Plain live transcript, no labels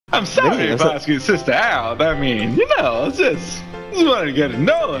I'm sorry if I asked your sister out. I mean, you know, just wanted to get to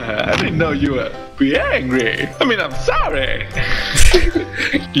know her. I didn't know you would be angry. I mean, I'm sorry.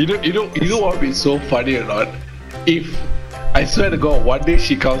 you know what would be so funny or not? If I swear to God, one day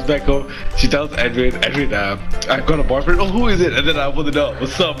she comes back home, she tells Edwin, I've got a boyfriend. Oh, who is it? And then I open the door.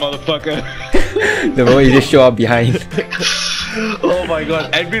 What's up, motherfucker? The moment you just show up behind. Oh my God,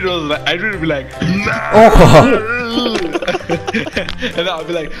 Edwin would be like, nah. Oh. And I'll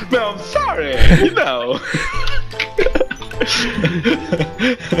be like, man, I'm sorry, you know.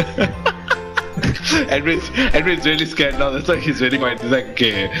 Edwin's really scared now. That's why he's really quiet. He's like,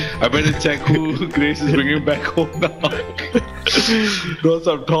 okay, I better check who Grace is bringing back home now. Not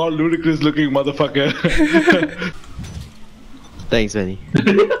some tall, ludicrous looking motherfucker. Thanks, Benny.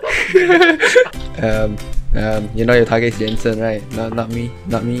 You know your target is Jensen, right? Not me.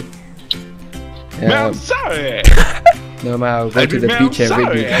 Man, I'm sorry. No, man, I'll go to the man, beach and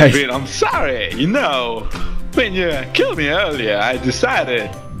rape you guys. Edwin, I'm sorry. You know, when you killed me earlier, I decided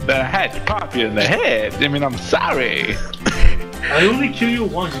that I had to pop you in the head. I mean, I'm sorry. I only killed you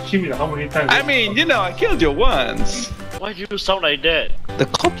once. You killed me how many times? I mean, you know, I killed you once. Why do you sound like that? The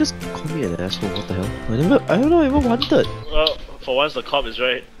cop just called me an asshole. What the hell? I don't know. I even wanted. Well, for once the cop is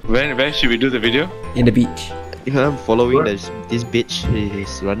right. Where should we do the video? In the beach. I'm following this bitch.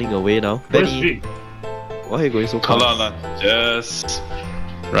 He's running away now. Benny, why are you going so fast? Hold on. Just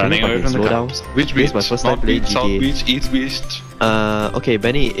running away from the cops. Which beach? This is my first time North playing beach, South GTA. beach, East beach. Okay,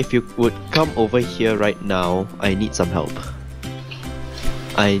 Benny, if you would come over here right now, I need some help.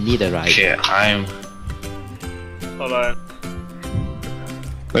 I need a ride. Okay, I'm... Hold on.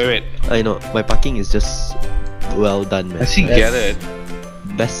 Wait. I know, my parking is just well done, man. I see Garrett.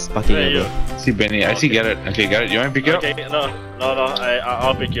 Best parking Hey, ever. I see Benny. I see Garrett. Okay, Garrett, you want to pick it up? Okay, no,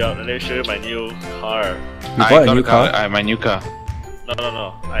 I'll pick you up and let me show you my new car. You bought a new car? My new car.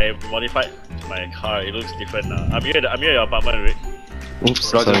 No, I modified my car. It looks different now. I'm here at your apartment, right?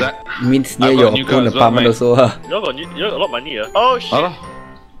 Oops, Roger sorry. that. Means near I got your a new car own as well, apartment mate. also, huh? You got a lot of money, yeah? Oh shit!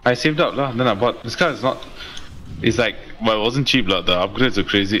 I saved up lah. Then I bought. This car is not. It's like, well, it wasn't cheap lah. The upgrades are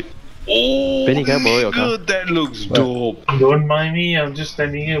crazy. Oh, Benny, can I borrow your car? good. That looks dope. Don't mind me. I'm just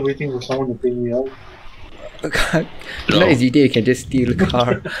standing here waiting for someone to pick me up. You know, it's GTA, you can just steal a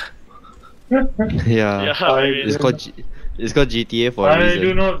car. Yeah. It's called GTA for a I reason.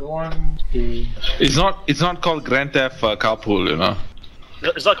 do not want to. It's not called Grand Theft Carpool, you know.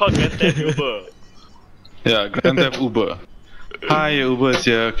 It's not called Grand Theft Uber. Yeah, Grand Theft Uber. Hi, Uber is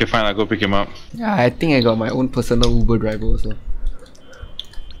here. Okay, fine. I'll go pick him up. Yeah, I think I got my own personal Uber driver also.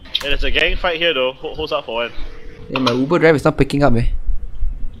 Hey, there's a gang fight here though. Who's up for one? Hey, my Uber driver is not picking up, eh?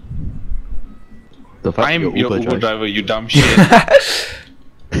 The fuck I'm your Uber drives? driver, you dumb shit.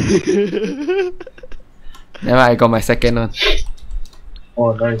 Never mind, I got my second one.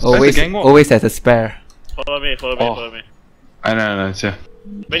 Oh, nice. Always has a spare. Follow me. I know, it's here.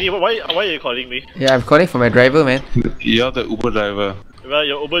 Benny, why are you calling me? Yeah, I'm calling for my driver, man. You're the Uber driver. Well,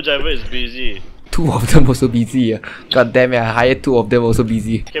 your Uber driver is busy. Two of them also busy. God damn it, I hired two of them also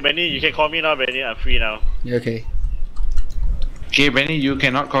busy. Okay, Benny, you can call me now, Benny. I'm free now. Yeah, okay. Okay, Benny, you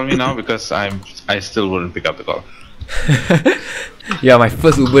cannot call me now because I still wouldn't pick up the call. Yeah, my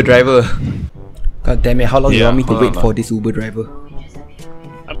first Uber driver. God damn it, how long do you want me to hold wait on. for this Uber driver?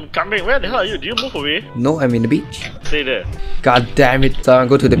 I'm coming. Where the hell are you? Do you move away? No, I'm in the beach. Stay there. God damn it, so I'll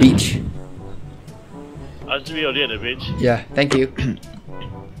go to the beach. Aren't we already at the beach? Yeah, thank you.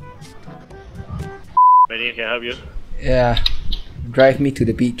 Benny, can I help you? Yeah, drive me to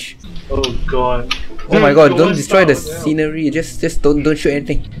the beach. Oh god. Oh my god, don't One destroy the star, what scenery, just don't shoot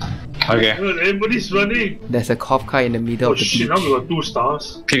anything. Okay. hell? Dude, everybody's running. There's a cop car in the middle Oh of the shit, beach. now we got 2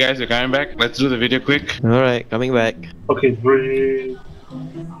 stars. Okay, guys, we're coming back. Let's do the video quick. Alright, coming back. Okay, break.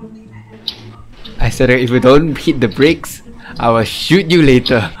 I said if you don't hit the brakes, I will shoot you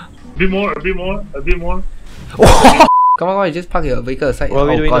later. A bit more. Come on, just park your vehicle aside. What are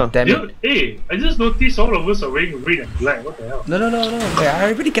we doing god now? damn it. Dude, hey, I just noticed all of us are wearing red and black. What the hell? No. Wait,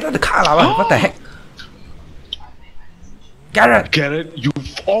 I already get out of the car lah. What the heck? Garrett! Garrett, you.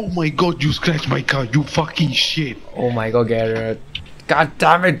 Oh my god, you scratched my car, you fucking shit. Oh my god, Garrett. God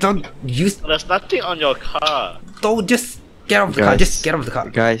damn it, don't use. There's nothing on your car. Don't just get off the car. Just get off the car.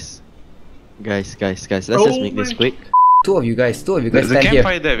 Guys, let's just make this quick. Two of you guys There's a stand here.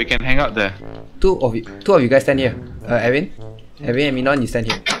 campfire there, we can hang out there. Two of you guys stand here. Edwin and Minon, you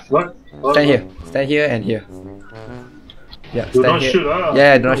stand here. What? Stand here and here. Yeah, Do stand not here. shoot, ah.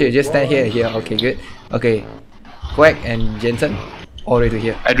 Yeah, do not shoot. Just stand here and here. Okay, good. Okay, Quek and Jensen, all the way to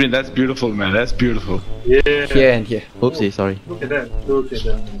here. Edwin, that's beautiful, man. That's beautiful. Yeah. Here and here. Oopsie, sorry. Look at that.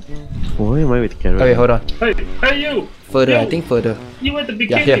 Why am I with Carrot? Okay, hold on. Hey, you! Further, I Yo. think further. You at the Yeah,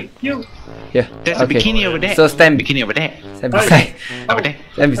 beginning. You. Yeah. There's okay. a bikini over there. So stand Bikini over there. stand beside Over there.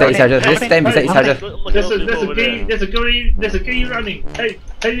 stand beside each other. Just stand beside each other. There's a gay running.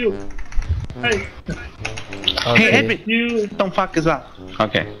 Hey you. Hey Hey, Edwin. you. Don't fuck as well.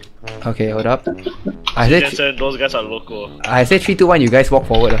 Okay. Okay, hold up. I said Jensen, those guys are local. 3, 2, 1. You guys walk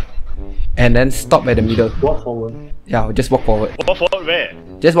forward, and then stop at the middle. Walk forward. Yeah, just walk forward. What forward where?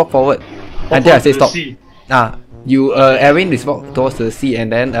 Just walk forward until I say stop. See. You Edwin is walk towards the sea,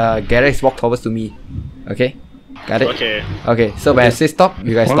 and then Gareth is walk towards to me. Okay, got it. Okay. Okay. So when I say stop,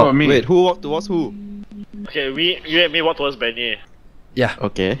 you guys What stop. about me? Wait, who walked towards who? Okay, you and me walk towards Benny. Yeah.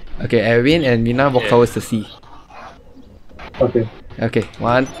 Okay. Okay. Edwin and Mina walk Yeah. towards the sea. Okay. Okay.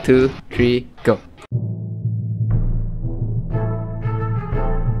 1, 2, 3, go.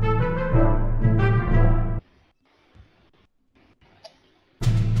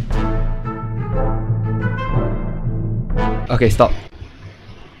 Okay, stop.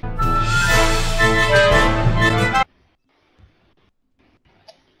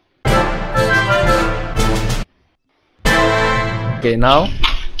 Okay, now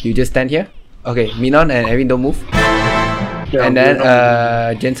you just stand here. Okay, Minon and Edwin don't move. Yeah, And then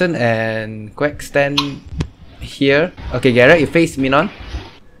we're Jensen and Quek stand here. Okay, Garrett, you face Minon.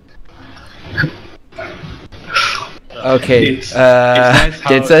 Okay, It's nice how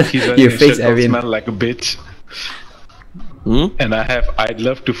Jensen, he's you running face shit don't Edwin. smell like a bitch. Hmm? And I'd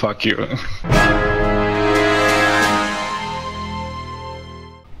love to fuck you.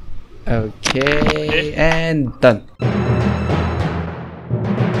 Okay, and done.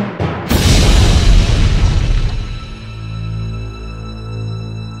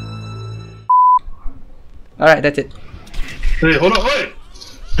 Alright, that's it. Hey, hold on, wait.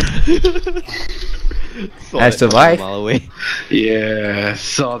 Saw I that survived. a mile away. Yeah,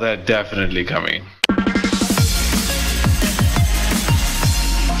 saw that definitely coming.